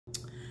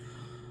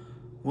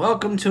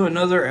Welcome to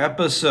another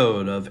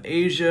episode of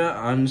Asia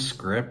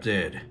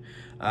Unscripted.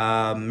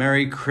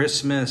 Merry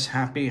Christmas,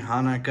 Happy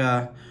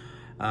Hanukkah,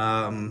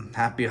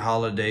 Happy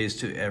Holidays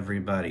to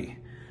everybody.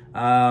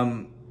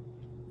 As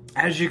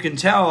you can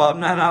tell, I'm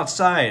not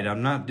outside.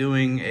 I'm not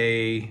doing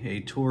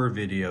a tour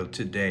video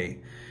today.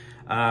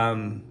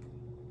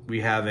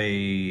 We have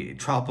a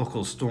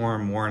tropical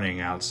storm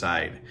warning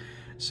outside.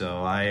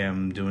 So I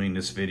am doing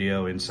this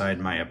video inside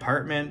my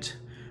apartment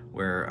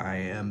where I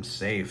am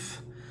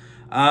safe.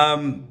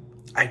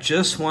 I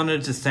just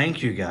wanted to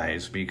thank you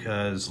guys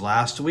because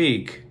last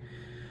week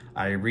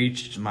I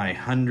reached my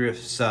 100th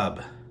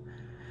sub.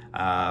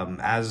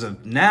 As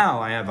of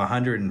now, I have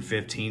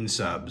 115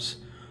 subs.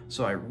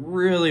 So I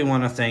really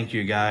want to thank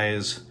you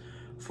guys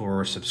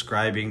for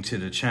subscribing to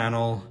the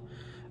channel.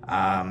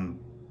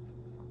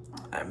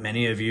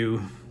 Many of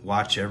you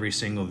watch every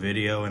single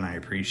video and I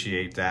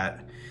appreciate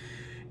that.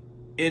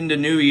 In the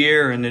new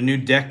year, in the new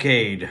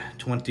decade,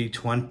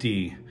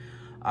 2020,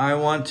 I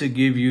want to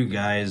give you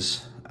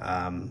guys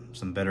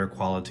some better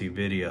quality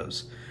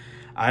videos.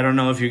 I don't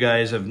know if you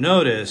guys have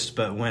noticed,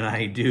 but when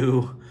I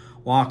do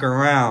walk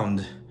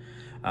around,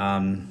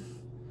 the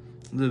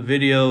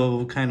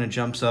video kind of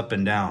jumps up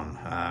and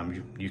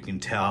down. You can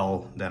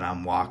tell that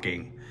I'm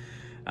walking.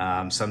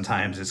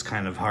 Sometimes it's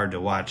kind of hard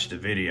to watch the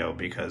video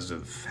because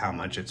of how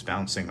much it's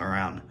bouncing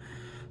around.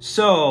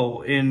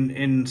 So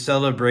in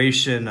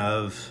celebration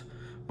of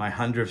my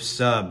 100th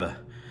sub,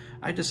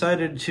 I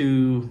decided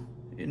to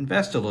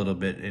invest a little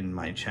bit in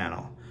my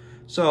channel.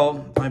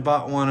 So I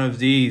bought one of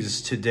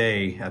these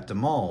today at the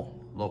mall,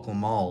 local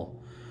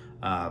mall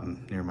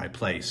near my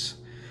place.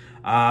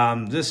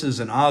 This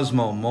is an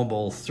Osmo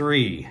Mobile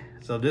 3.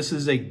 So this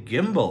is a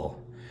gimbal.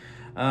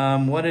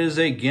 What is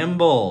a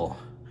gimbal?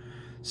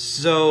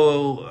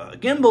 So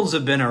gimbals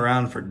have been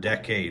around for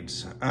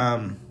decades.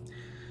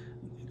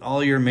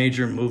 All your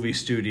major movie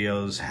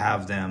studios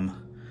have them.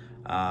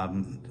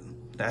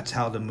 That's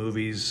how the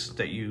movies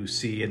that you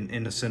see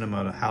in the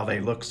cinema, how they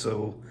look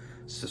so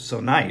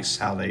nice,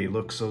 how they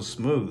look so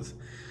smooth.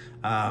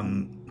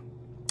 The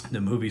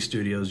movie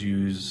studios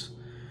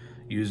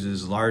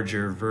uses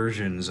larger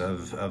versions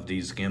of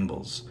these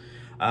gimbals.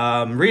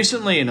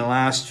 Recently, in the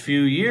last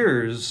few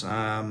years,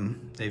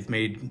 they've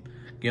made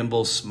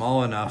gimbals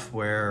small enough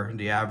where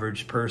the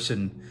average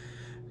person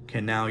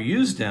can now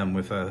use them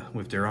with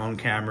their own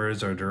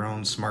cameras or their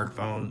own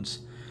smartphones,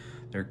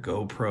 their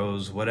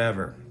GoPros,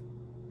 whatever.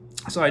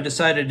 So I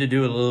decided to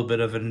do a little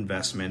bit of an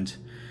investment.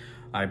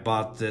 I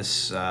bought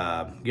this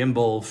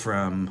gimbal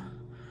from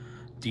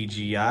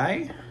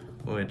DJI,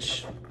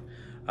 which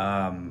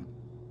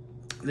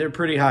they're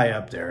pretty high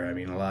up there. I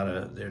mean,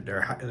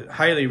 they're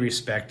highly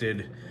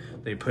respected.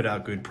 They put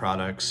out good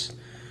products.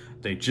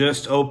 They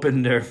just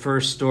opened their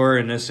first store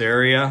in this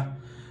area,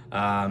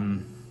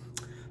 and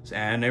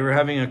they were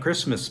having a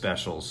Christmas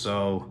special.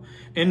 So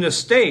in the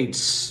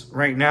States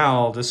right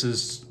now, this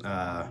is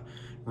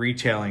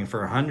retailing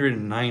for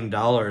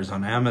 $109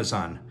 on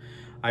Amazon.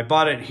 I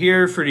bought it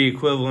here for the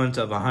equivalent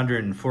of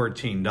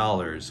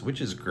 $114, which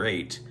is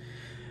great.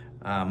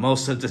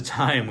 Most of the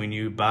time when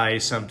you buy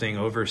something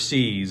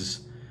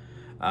overseas,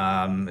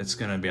 it's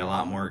going to be a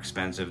lot more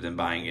expensive than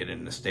buying it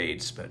in the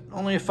States, but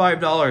only a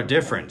 $5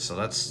 difference, so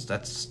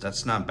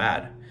that's not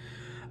bad.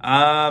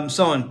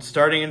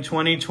 Starting in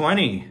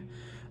 2020,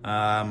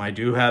 I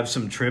do have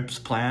some trips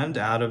planned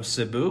out of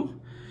Cebu,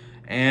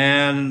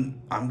 and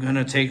I'm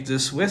gonna take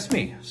this with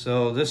me.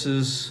 So this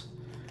is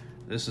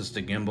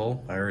the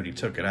gimbal. I already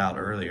took it out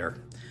earlier.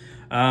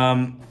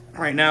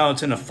 Right now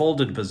it's in a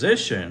folded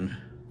position,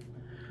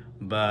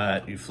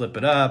 but you flip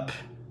it up.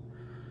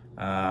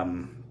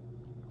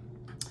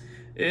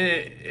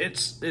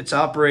 It's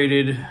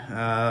operated.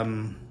 I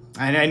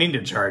need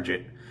to charge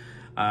it,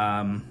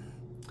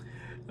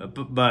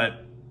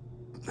 but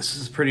this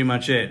is pretty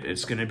much it.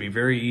 It's going to be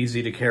very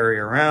easy to carry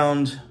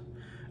around.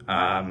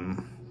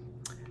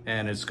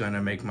 And it's going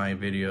to make my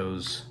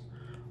videos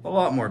a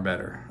lot more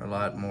better, a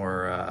lot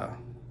more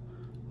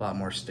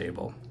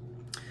stable.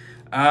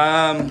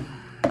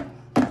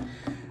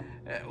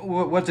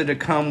 What did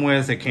it come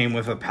with? It came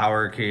with a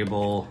power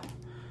cable,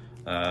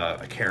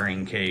 a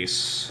carrying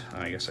case.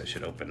 I guess I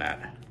should open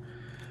that.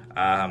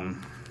 I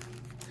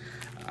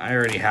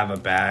already have a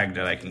bag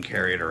that I can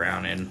carry it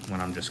around in when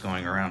I'm just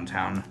going around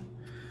town,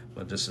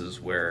 but this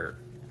is where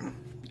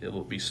it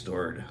will be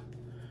stored.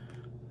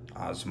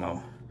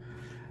 Osmo.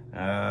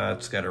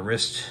 It's got a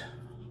wrist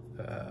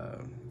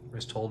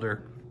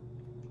holder.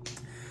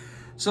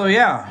 So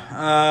yeah,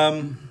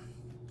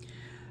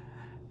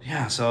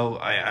 so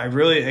I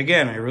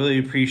really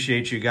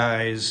appreciate you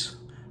guys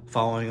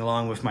following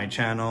along with my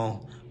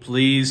channel.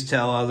 Please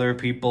tell other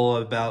people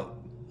about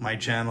my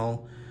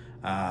channel.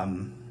 I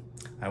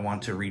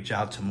want to reach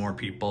out to more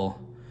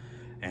people,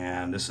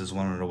 and this is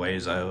one of the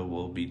ways I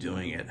will be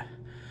doing it.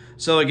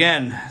 So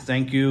again,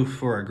 thank you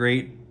for a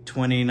great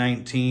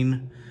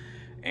 2019.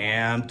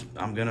 And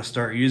I'm gonna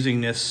start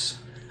using this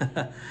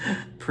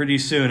pretty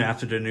soon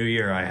after the new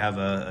year. I have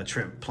a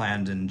trip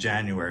planned in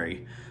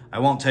January. I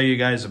won't tell you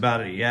guys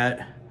about it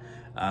yet,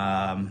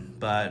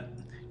 but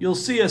you'll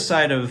see a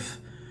side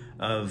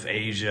of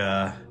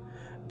Asia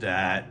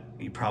that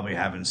you probably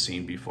haven't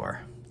seen before.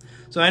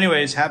 So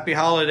anyways, happy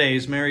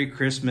holidays, Merry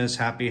Christmas,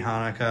 Happy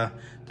Hanukkah.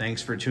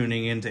 Thanks for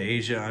tuning in to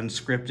Asia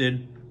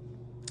Unscripted,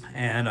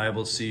 and I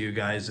will see you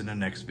guys in the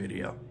next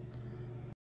video.